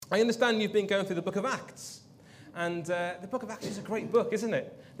I understand you've been going through the book of Acts. And the book of Acts is a great book, isn't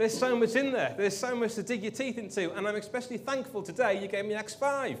it? There's so much in there. There's so much to dig your teeth into. And I'm especially thankful today you gave me Acts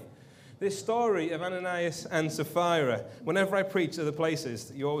 5. This story of Ananias and Sapphira. Whenever I preach other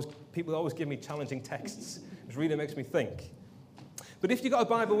places, people always give me challenging texts, which really makes me think. But if you've got a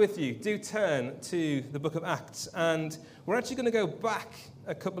Bible with you, do turn to the book of Acts. And we're actually going to go back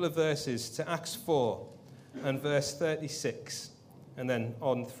a couple of verses to Acts 4 and verse 36, and then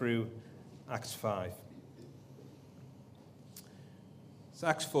on through Acts 5. So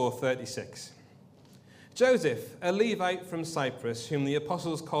Acts 4:36. Joseph, a Levite from Cyprus, whom the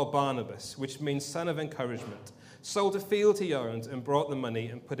apostles called Barnabas, which means son of encouragement, sold a field he owned and brought the money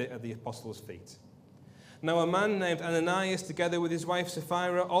and put it at the apostles' feet. Now a man named Ananias, together with his wife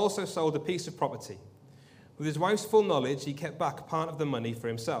Sapphira, also sold a piece of property. With his wife's full knowledge, he kept back part of the money for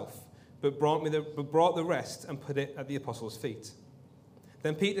himself, but brought the rest and put it at the apostles' feet.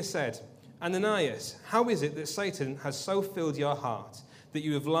 Then Peter said, Ananias, how is it that Satan has so filled your heart that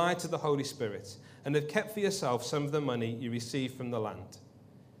you have lied to the Holy Spirit and have kept for yourself some of the money you received from the land?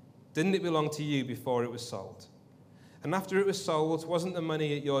 Didn't it belong to you before it was sold? And after it was sold, wasn't the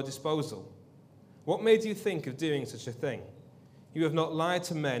money at your disposal? What made you think of doing such a thing? You have not lied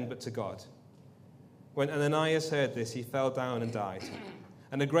to men, but to God. When Ananias heard this, he fell down and died.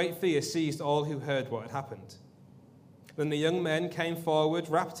 And a great fear seized all who heard what had happened. Then the young men came forward,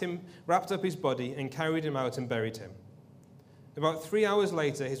 wrapped up his body, and carried him out and buried him. About 3 hours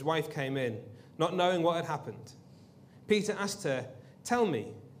later, his wife came in, not knowing what had happened. Peter asked her, Tell me,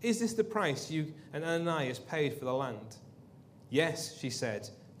 is this the price you and Ananias paid for the land? Yes, she said,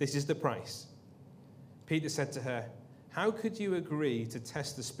 this is the price. Peter said to her, How could you agree to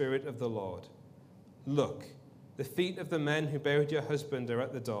test the Spirit of the Lord? Look, the feet of the men who buried your husband are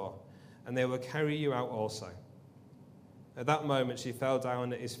at the door, and they will carry you out also. At that moment she fell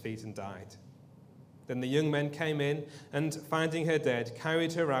down at his feet and died. Then the young men came in, and finding her dead,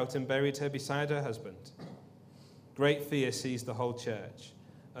 carried her out and buried her beside her husband. Great fear seized the whole church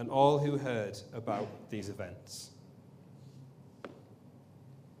and all who heard about these events.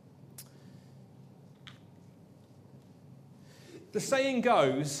 The saying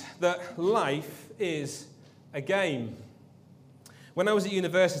goes that life is a game. When I was at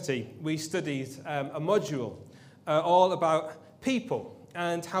university, we studied a module all about people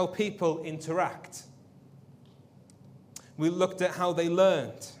and how people interact. We looked at how they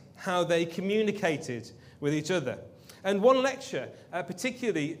learned, how they communicated with each other. And one lecture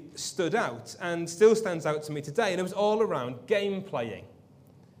particularly stood out and still stands out to me today, and it was all around game playing.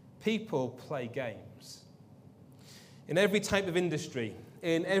 People play games. In every type of industry,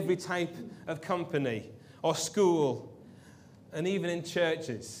 in every type of company or school, and even in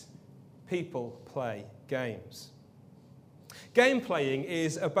churches, people play games. Game playing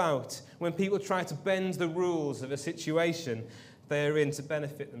is about when people try to bend the rules of a situation they are in to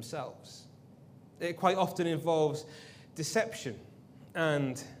benefit themselves. It quite often involves deception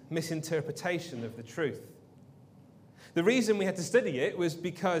and misinterpretation of the truth. The reason we had to study it was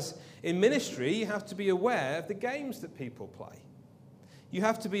because in ministry you have to be aware of the games that people play. You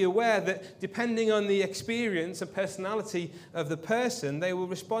have to be aware that depending on the experience and personality of the person, they will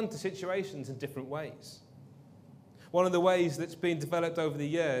respond to situations in different ways. One of the ways that's been developed over the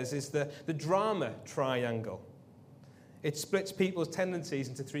years is the drama triangle. It splits people's tendencies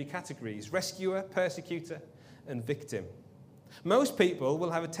into 3 categories: rescuer, persecutor, and victim. Most people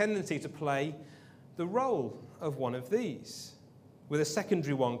will have a tendency to play the role of one of these, with a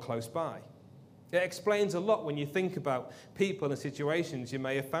secondary one close by. It explains a lot when you think about people and situations you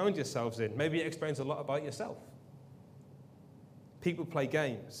may have found yourselves in. Maybe it explains a lot about yourself. People play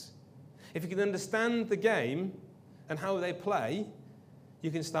games. If you can understand the game and how they play, you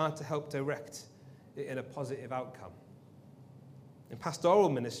can start to help direct it in a positive outcome. In pastoral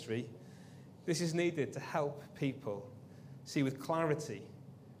ministry, this is needed to help people see with clarity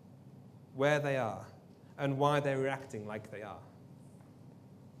where they are and why they're reacting like they are.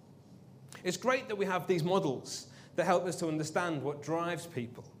 It's great that we have these models that help us to understand what drives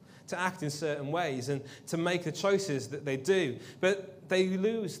people to act in certain ways and to make the choices that they do, but they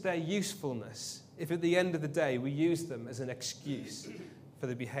lose their usefulness if at the end of the day we use them as an excuse for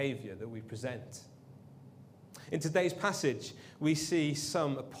the behavior that we present. In today's passage, we see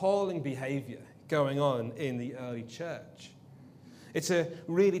some appalling behavior going on in the early church. It's a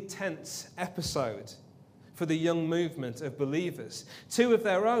really tense episode for the young movement of believers. 2 of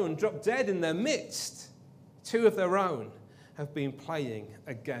their own drop dead in their midst. 2 of their own have been playing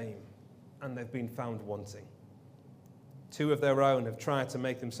a game, and they've been found wanting. 2 of their own have tried to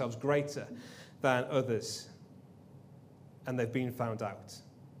make themselves greater than others, and they've been found out.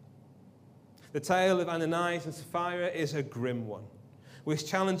 The tale of Ananias and Sapphira is a grim one, which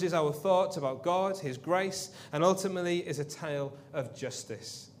challenges our thoughts about God, his grace, and ultimately is a tale of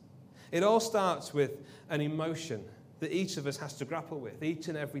justice. It all starts with an emotion that each of us has to grapple with each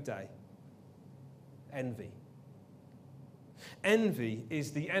and every day. Envy. Envy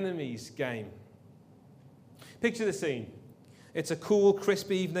is the enemy's game. Picture the scene. It's a cool,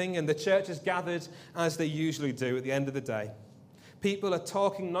 crisp evening, and the church is gathered as they usually do at the end of the day. People are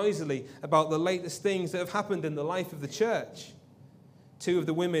talking noisily about the latest things that have happened in the life of the church. Two of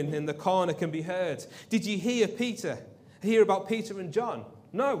the women in the corner can be heard. Did you hear about Peter and John?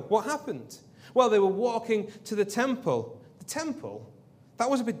 No. What happened? Well, they were walking to the temple. The temple? That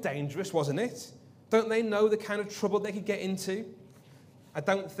was a bit dangerous, wasn't it? Don't they know the kind of trouble they could get into? I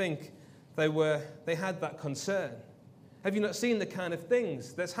don't think they had that concern. Have you not seen the kind of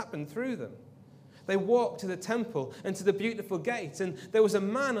things that's happened through them? They walked to the temple and to the beautiful gate, and there was a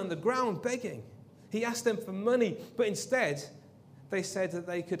man on the ground begging. He asked them for money, but instead they said that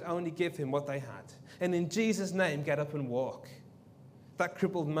they could only give him what they had. And in Jesus' name, get up and walk. That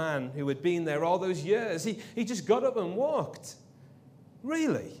crippled man who had been there all those years, he just got up and walked.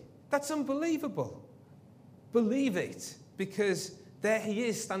 Really? That's unbelievable. Believe it, because there he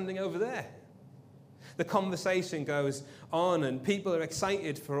is standing over there. The conversation goes on and people are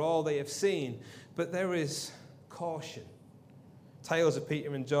excited for all they have seen, but there is caution. Tales of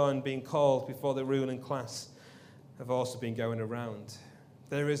Peter and John being called before the ruling class have also been going around.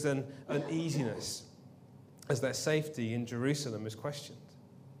 There is an uneasiness as their safety in Jerusalem is questioned.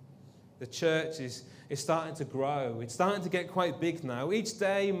 The church is starting to grow. It's starting to get quite big now. Each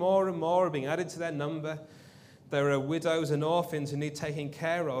day, more and more are being added to their number. There are widows and orphans who need taking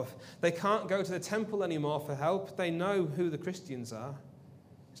care of. They can't go to the temple anymore for help. They know who the Christians are.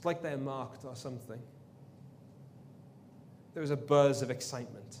 It's like they're marked or something. There is a buzz of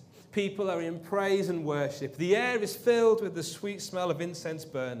excitement. People are in praise and worship. The air is filled with the sweet smell of incense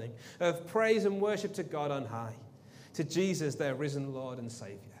burning, of praise and worship to God on high, to Jesus, their risen Lord and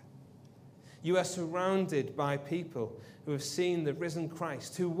Saviour. You are surrounded by people who have seen the risen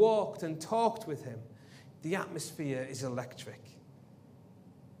Christ, who walked and talked with him. The atmosphere is electric.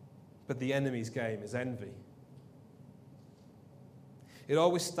 But the enemy's game is envy. It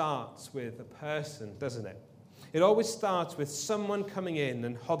always starts with a person, doesn't it? It always starts with someone coming in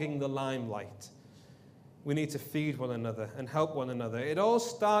and hogging the limelight. We need to feed one another and help one another. It all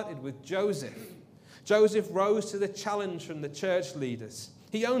started with Joseph. Joseph rose to the challenge from the church leaders.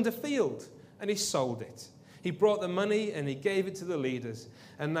 He owned a field and he sold it. He brought the money and he gave it to the leaders.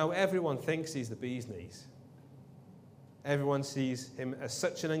 And now everyone thinks he's the bee's knees. Everyone sees him as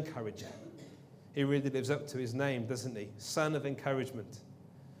such an encourager. He really lives up to his name, doesn't he? Son of encouragement.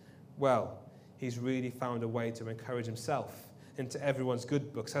 Well, he's really found a way to encourage himself into everyone's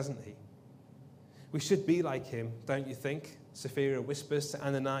good books, hasn't he? We should be like him, don't you think? Sapphira whispers to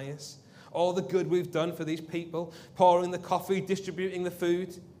Ananias. All the good we've done for these people, pouring the coffee, distributing the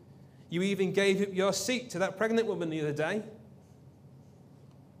food. You even gave up your seat to that pregnant woman the other day.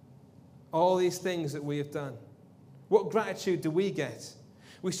 All these things that we have done. What gratitude do we get?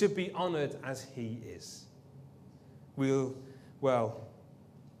 We should be honored as he is. We could,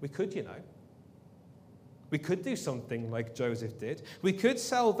 We could do something like Joseph did. We could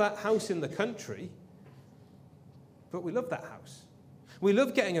sell that house in the country, but we love that house. We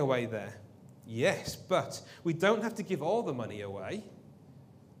love getting away there. Yes, but we don't have to give all the money away.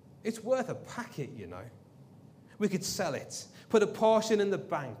 It's worth a packet, We could sell it, put a portion in the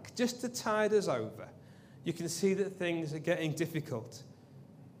bank just to tide us over. You can see that things are getting difficult.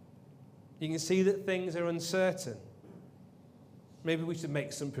 You can see that things are uncertain. Maybe we should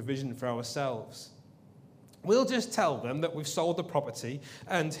make some provision for ourselves. We'll just tell them that we've sold the property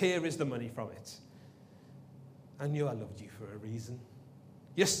and here is the money from it. I knew I loved you for a reason.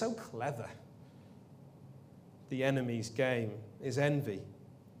 You're so clever. The enemy's game is envy.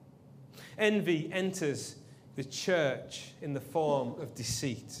 Envy enters the church in the form of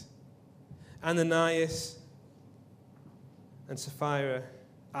deceit. Ananias and Sapphira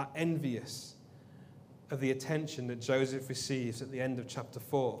are envious of the attention that Joseph receives at the end of chapter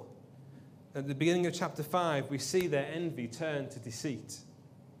 4. At the beginning of chapter 5, we see their envy turn to deceit.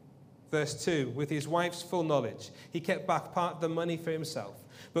 Verse 2, with his wife's full knowledge, he kept back part of the money for himself,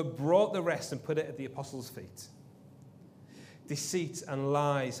 but brought the rest and put it at the apostles' feet. Deceit and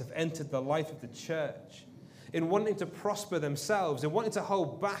lies have entered the life of the church in wanting to prosper themselves, in wanting to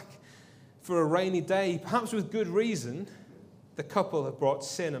hold back for a rainy day, perhaps with good reason. The couple have brought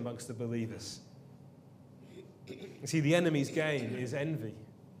sin amongst the believers. You see, the enemy's game is envy.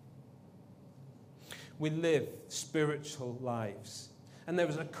 We live spiritual lives, and there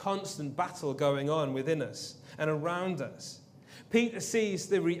is a constant battle going on within us and around us. Peter sees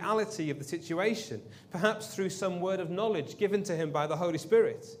the reality of the situation, perhaps through some word of knowledge given to him by the Holy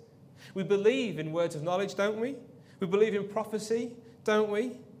Spirit. We believe in words of knowledge, don't we? We believe in prophecy, don't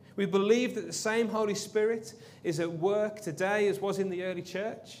we? We believe that the same Holy Spirit is at work today as was in the early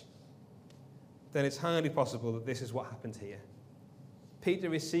church. Then it's highly possible that this is what happened here. Peter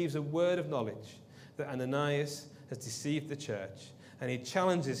receives a word of knowledge that Ananias has deceived the church, and he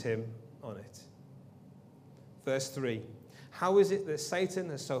challenges him on it. Verse 3, how is it that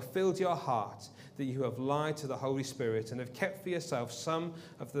Satan has so filled your heart that you have lied to the Holy Spirit and have kept for yourself some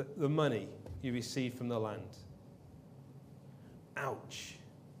of the money you received from the land? Ouch.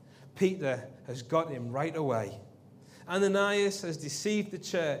 Peter has got him right away. Ananias has deceived the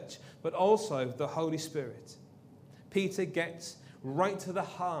church, but also the Holy Spirit. Peter gets right to the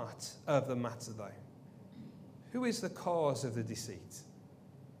heart of the matter, though. Who is the cause of the deceit?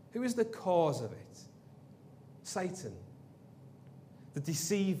 Who is the cause of it? Satan, the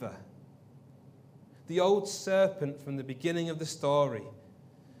deceiver, the old serpent from the beginning of the story,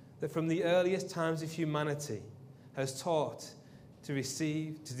 that from the earliest times of humanity has taught to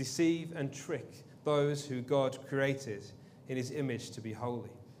deceive and trick those who God created in his image to be holy.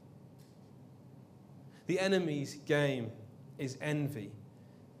 The enemy's game is envy,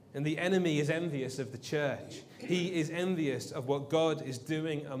 and the enemy is envious of the church. He is envious of what God is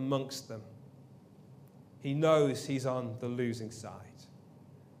doing amongst them. He knows he's on the losing side,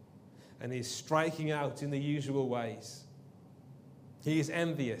 and he's striking out in the usual ways. He is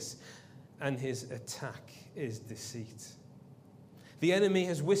envious, and his attack is deceit. The enemy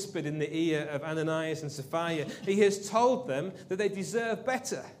has whispered in the ear of Ananias and Sapphira. He has told them that they deserve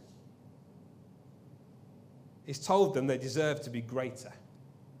better. He's told them they deserve to be greater.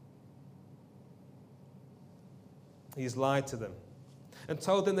 He's lied to them and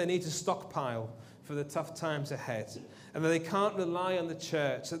told them they need to stockpile for the tough times ahead, and that they can't rely on the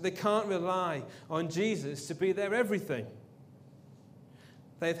church, that they can't rely on Jesus to be their everything.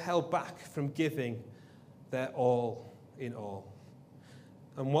 They've held back from giving their all in all,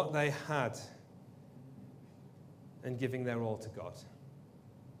 and what they had, and giving their all to God.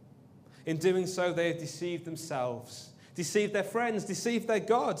 In doing so, they have deceived themselves, deceived their friends, deceived their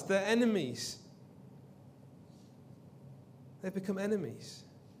gods, their enemies. They've become enemies.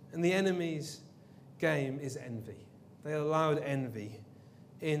 And the enemy's game is envy. They allowed envy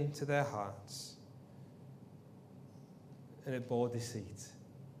into their hearts, and it bore deceit.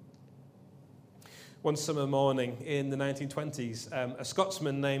 One summer morning in the 1920s, a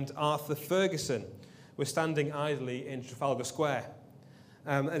Scotsman named Arthur Ferguson was standing idly in Trafalgar Square.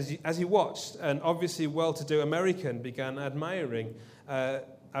 As he watched, an obviously well-to-do American began admiring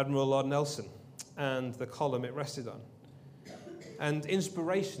Admiral Lord Nelson and the column it rested on. And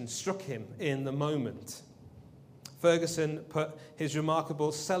inspiration struck him in the moment. Ferguson put his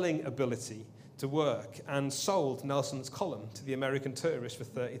remarkable selling ability to work and sold Nelson's column to the American tourist for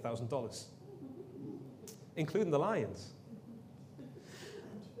 $30,000. Including the lions.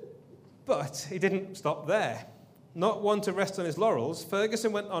 But he didn't stop there. Not one to rest on his laurels,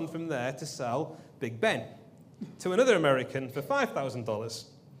 Ferguson went on from there to sell Big Ben to another American for $5,000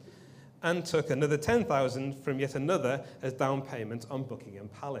 and took another $10,000 from yet another as down payment on Buckingham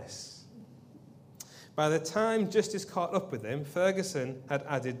Palace. By the time justice caught up with him, Ferguson had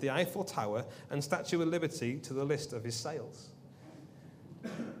added the Eiffel Tower and Statue of Liberty to the list of his sales.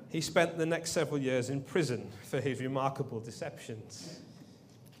 He spent the next several years in prison for his remarkable deceptions.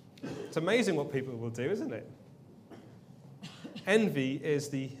 It's amazing what people will do, isn't it? Envy is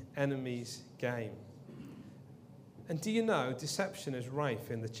the enemy's game. And do you know, deception is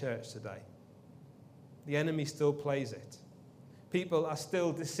rife in the church today. The enemy still plays it. People are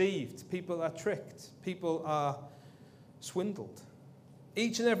still deceived. People are tricked. People are swindled.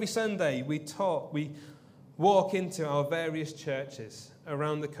 Each and every Sunday we walk into our various churches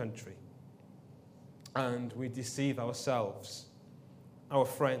around the country, and we deceive ourselves, our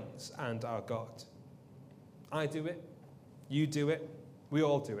friends, and our God. I do it, you do it, we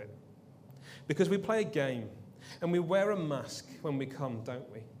all do it. Because we play a game, and we wear a mask when we come,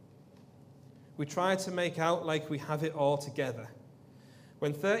 don't we? We try to make out like we have it all together,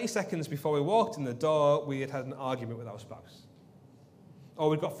 when 30 seconds before we walked in the door, we had an argument with our spouse, or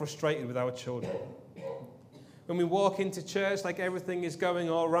we got frustrated with our children. When we walk into church like everything is going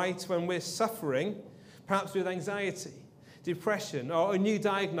all right, when we're suffering, perhaps with anxiety, depression, or a new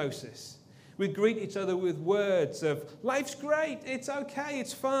diagnosis, we greet each other with words of, life's great, it's okay,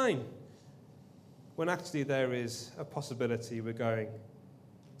 it's fine, when actually there is a possibility we're going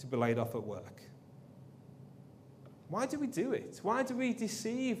to be laid off at work. Why do we do it? Why do we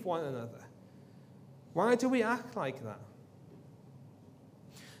deceive one another? Why do we act like that?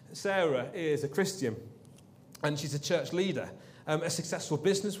 Sarah is a Christian, and she's a church leader, a successful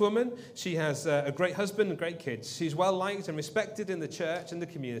businesswoman. She has a great husband and great kids. She's well liked and respected in the church and the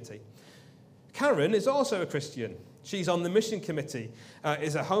community. Karen is also a Christian. She's on the mission committee,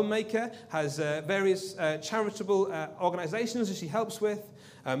 is a homemaker, has various charitable organizations that she helps with,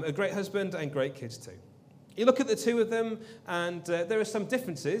 a great husband and great kids too. You look at the two of them, and there are some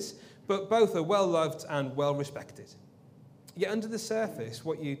differences, but both are well loved and well respected. Yet under the surface,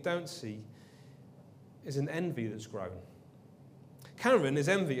 what you don't see is an envy that's grown. Karen is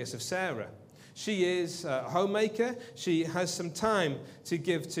envious of Sarah. She is a homemaker. She has some time to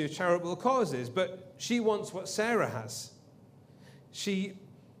give to charitable causes, but she wants what Sarah has. She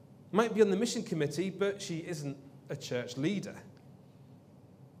might be on the mission committee, but she isn't a church leader.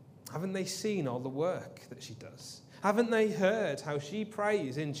 Haven't they seen all the work that she does? Haven't they heard how she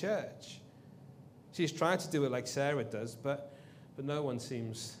prays in church? She's tried to do it like Sarah does, but no one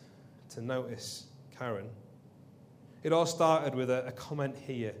seems to notice Karen. It all started with a comment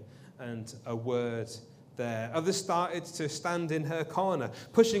here and a word there. Others started to stand in her corner,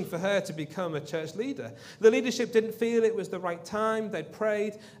 pushing for her to become a church leader. The leadership didn't feel it was the right time. They'd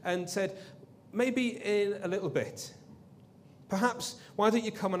prayed and said, maybe in a little bit. Perhaps, why don't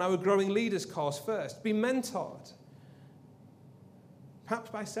you come on our growing leaders course first? Be mentored. Perhaps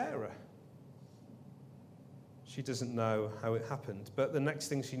by Sarah. She doesn't know how it happened, but the next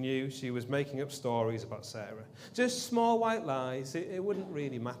thing she knew, she was making up stories about Sarah. Just small white lies, it wouldn't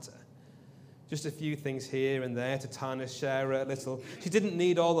really matter. Just a few things here and there to tarnish Sarah a little. She didn't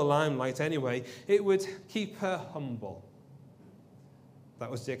need all the limelight anyway. It would keep her humble.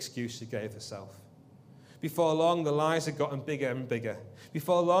 That was the excuse she gave herself. Before long, the lies had gotten bigger and bigger.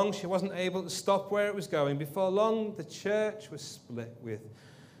 Before long, she wasn't able to stop where it was going. Before long, the church was split with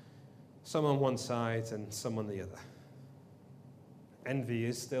some on one side and some on the other. Envy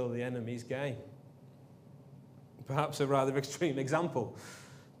is still the enemy's game. Perhaps a rather extreme example,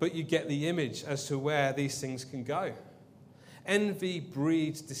 but you get the image as to where these things can go. Envy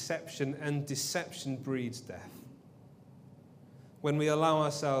breeds deception, and deception breeds death. When we allow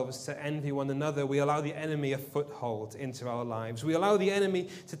ourselves to envy one another, we allow the enemy a foothold into our lives. We allow the enemy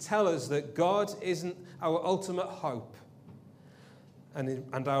to tell us that God isn't our ultimate hope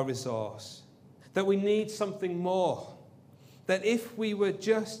and our resource, that we need something more, that if we were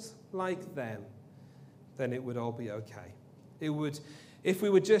just like them, then it would all be okay. If we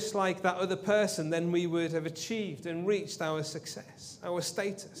were just like that other person, then we would have achieved and reached our success, our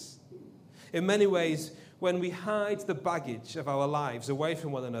status. In many ways, when we hide the baggage of our lives away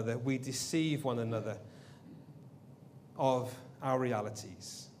from one another, we deceive one another of our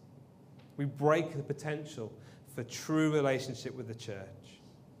realities. We break the potential for true relationship with the church.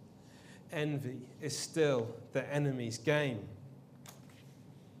 Envy is still the enemy's game.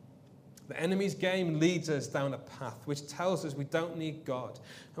 The enemy's game leads us down a path which tells us we don't need God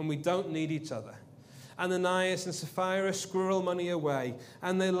and we don't need each other. Ananias and Sapphira squirrel money away,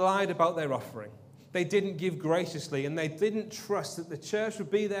 and they lied about their offering. They didn't give graciously, and they didn't trust that the church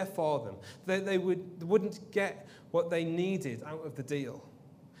would be there for them, that they wouldn't get what they needed out of the deal.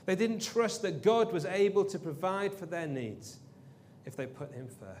 They didn't trust that God was able to provide for their needs if they put him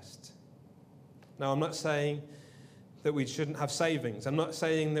first. Now, I'm not saying that we shouldn't have savings. I'm not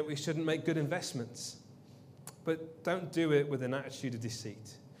saying that we shouldn't make good investments. But don't do it with an attitude of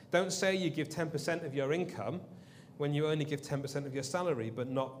deceit. Don't say you give 10% of your income when you only give 10% of your salary, but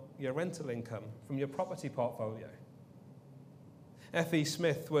not your rental income from your property portfolio. F.E.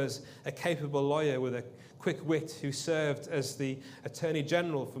 Smith was a capable lawyer with a quick wit who served as the Attorney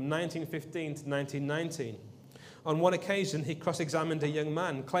General from 1915 to 1919. On one occasion, he cross-examined a young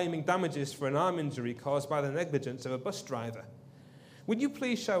man claiming damages for an arm injury caused by the negligence of a bus driver. "Would you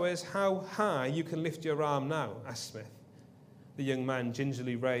please show us how high you can lift your arm now?" asked Smith. The young man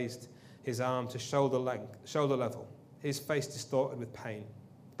gingerly raised his arm to shoulder level, his face distorted with pain.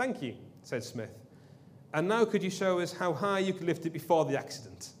 "Thank you," said Smith. "And now could you show us how high you could lift it before the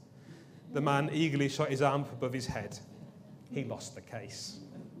accident?" The man eagerly shot his arm up above his head. He lost the case.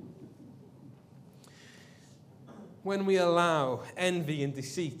 When we allow envy and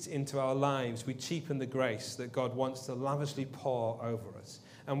deceit into our lives, we cheapen the grace that God wants to lavishly pour over us,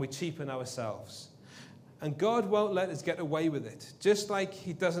 and we cheapen ourselves. And God won't let us get away with it, just like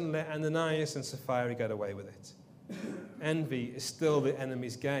he doesn't let Ananias and Sapphira get away with it. Envy is still the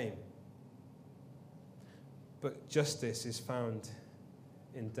enemy's game. But justice is found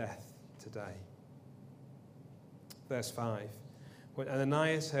in death today. Verse 5. When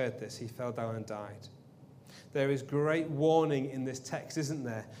Ananias heard this, he fell down and died. There is great warning in this text, isn't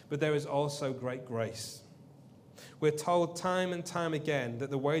there? But there is also great grace. We're told time and time again that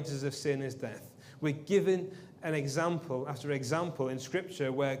the wages of sin is death. We're given an example after example in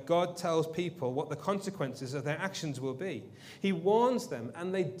Scripture where God tells people what the consequences of their actions will be. He warns them,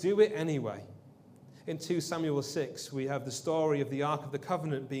 and they do it anyway. In 2 Samuel 6, we have the story of the Ark of the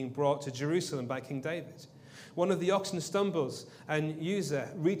Covenant being brought to Jerusalem by King David. One of the oxen stumbles, and Uzzah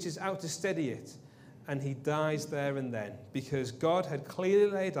reaches out to steady it, and he dies there and then because God had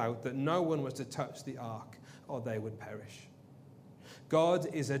clearly laid out that no one was to touch the ark or they would perish. God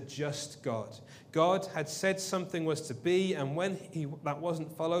is a just God. God had said something was to be, and when that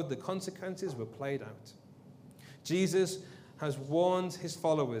wasn't followed, the consequences were played out. Jesus has warned his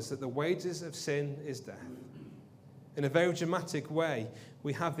followers that the wages of sin is death. In a very dramatic way,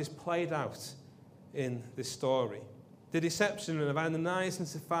 we have this played out in this story. The deception of Ananias and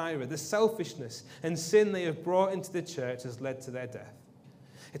Sapphira, the selfishness and sin they have brought into the church has led to their death.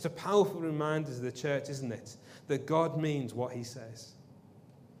 It's a powerful reminder to the church, isn't it, that God means what he says.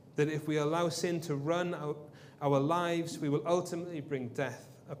 That if we allow sin to run our lives, we will ultimately bring death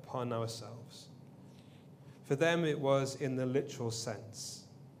upon ourselves. For them, it was in the literal sense.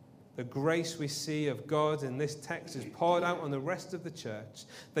 The grace we see of God in this text is poured out on the rest of the church.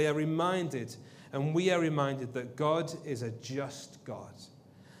 They are reminded, and we are reminded, that God is a just God,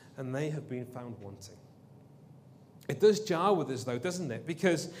 and they have been found wanting. It does jar with us, though, doesn't it?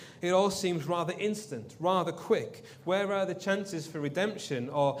 Because it all seems rather instant, rather quick. Where are the chances for redemption,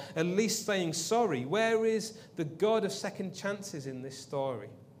 or at least saying sorry? Where is the God of second chances in this story?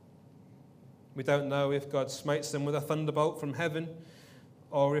 We don't know if God smites them with a thunderbolt from heaven,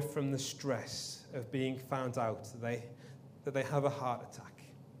 or if from the stress of being found out that they have a heart attack.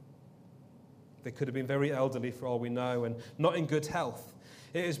 They could have been very elderly for all we know and not in good health.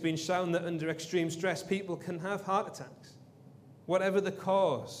 It has been shown that under extreme stress, people can have heart attacks. Whatever the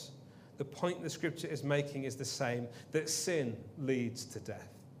cause, the point the Scripture is making is the same, that sin leads to death.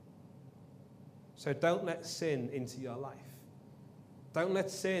 So don't let sin into your life. Don't let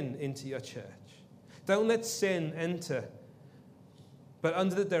sin into your church. Don't let sin enter. But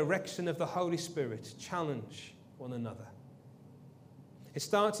under the direction of the Holy Spirit, challenge one another. It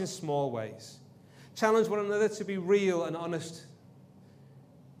starts in small ways. Challenge one another to be real and honest.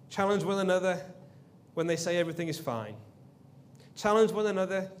 Challenge one another when they say everything is fine. Challenge one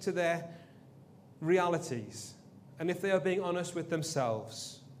another to their realities, and if they are being honest with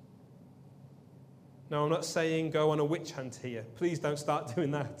themselves. Now, I'm not saying go on a witch hunt here. Please don't start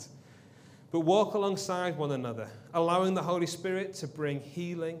doing that. But walk alongside one another, allowing the Holy Spirit to bring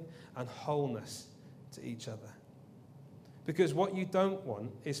healing and wholeness to each other. Because what you don't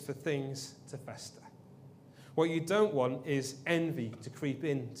want is for things to fester. What you don't want is envy to creep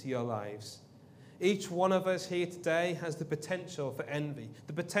into your lives. Each one of us here today has the potential for envy,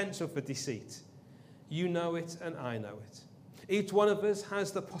 the potential for deceit. You know it and I know it. Each one of us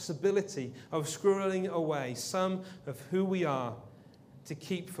has the possibility of squirreling away some of who we are to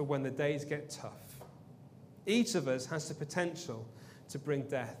keep for when the days get tough. Each of us has the potential to bring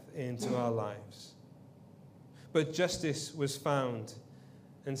death into our lives. But justice was found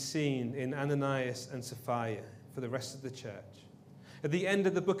and seen in Ananias and Sapphira for the rest of the church. At the end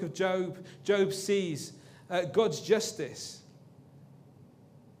of the book of Job, Job sees God's justice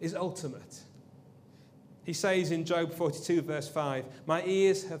is ultimate. He says in Job 42, verse 5, "My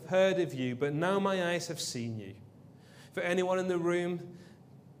ears have heard of you, but now my eyes have seen you." For anyone in the room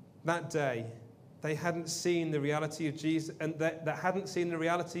that day, they hadn't seen the reality of Jesus, and that hadn't seen the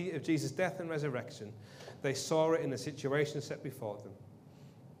reality of Jesus' death and resurrection. They saw it in the situation set before them.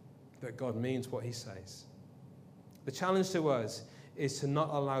 That God means what he says. The challenge to us is to not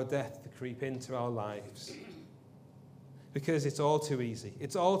allow death to creep into our lives. Because it's all too easy.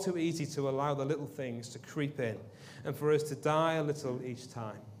 It's all too easy to allow the little things to creep in and for us to die a little each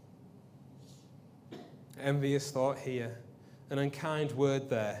time. Envious thought here, an unkind word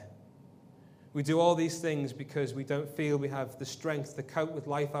there. We do all these things because we don't feel we have the strength to cope with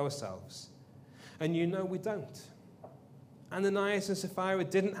life ourselves. And you know we don't. Ananias and Sapphira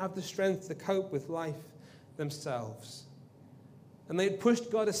didn't have the strength to cope with life themselves. And they had pushed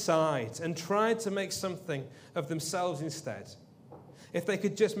God aside and tried to make something of themselves instead. If they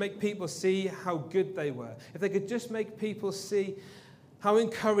could just make people see how good they were, if they could just make people see how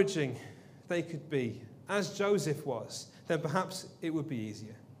encouraging they could be, as Joseph was, then perhaps it would be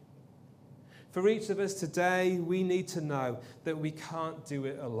easier. For each of us today, we need to know that we can't do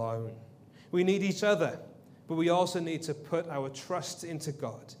it alone. We need each other, but we also need to put our trust into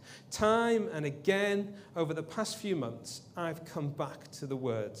God. Time and again, over the past few months, I've come back to the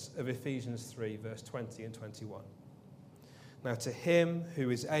words of Ephesians 3, verse 20 and 21. Now, to him who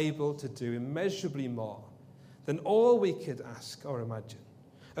is able to do immeasurably more than all we could ask or imagine,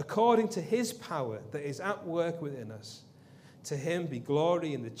 according to his power that is at work within us, to him be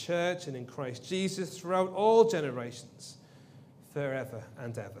glory in the church and in Christ Jesus throughout all generations, forever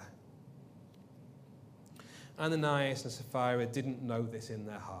and ever. Ananias and Sapphira didn't know this in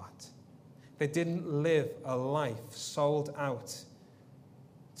their heart. They didn't live a life sold out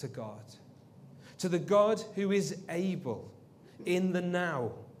to God, to the God who is able in the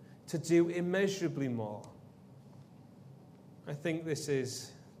now to do immeasurably more. I think this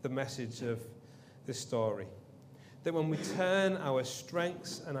is the message of this story, that when we turn our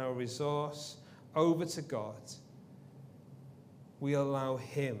strengths and our resource over to God, we allow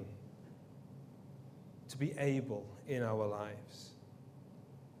him to be able in our lives.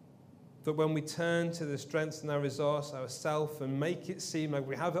 That when we turn to the strengths and our resource, ourselves, and make it seem like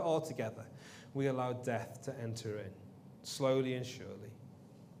we have it all together, we allow death to enter in, slowly and surely.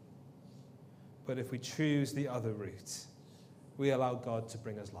 But if we choose the other route, we allow God to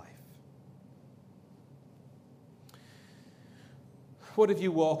bring us life. What have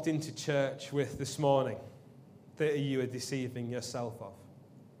you walked into church with this morning that you are deceiving yourself of,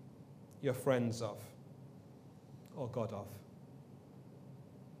 your friends of, or God of?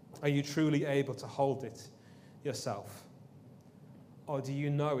 Are you truly able to hold it yourself? Or do you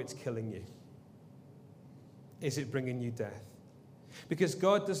know it's killing you? Is it bringing you death? Because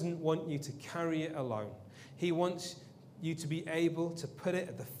God doesn't want you to carry it alone. He wants you to be able to put it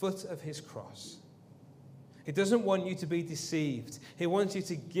at the foot of his cross. He doesn't want you to be deceived. He wants you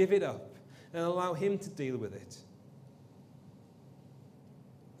to give it up and allow him to deal with it.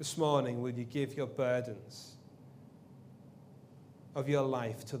 This morning, will you give your burdens of your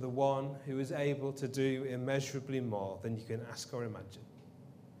life to the one who is able to do immeasurably more than you can ask or imagine?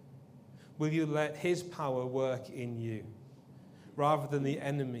 Will you let his power work in you rather than the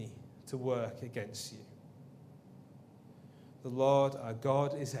enemy to work against you? The Lord our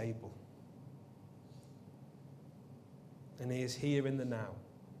God is able, and he is here in the now,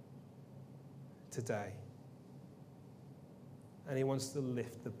 today, and he wants to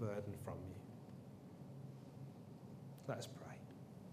lift the burden from you. Let us pray.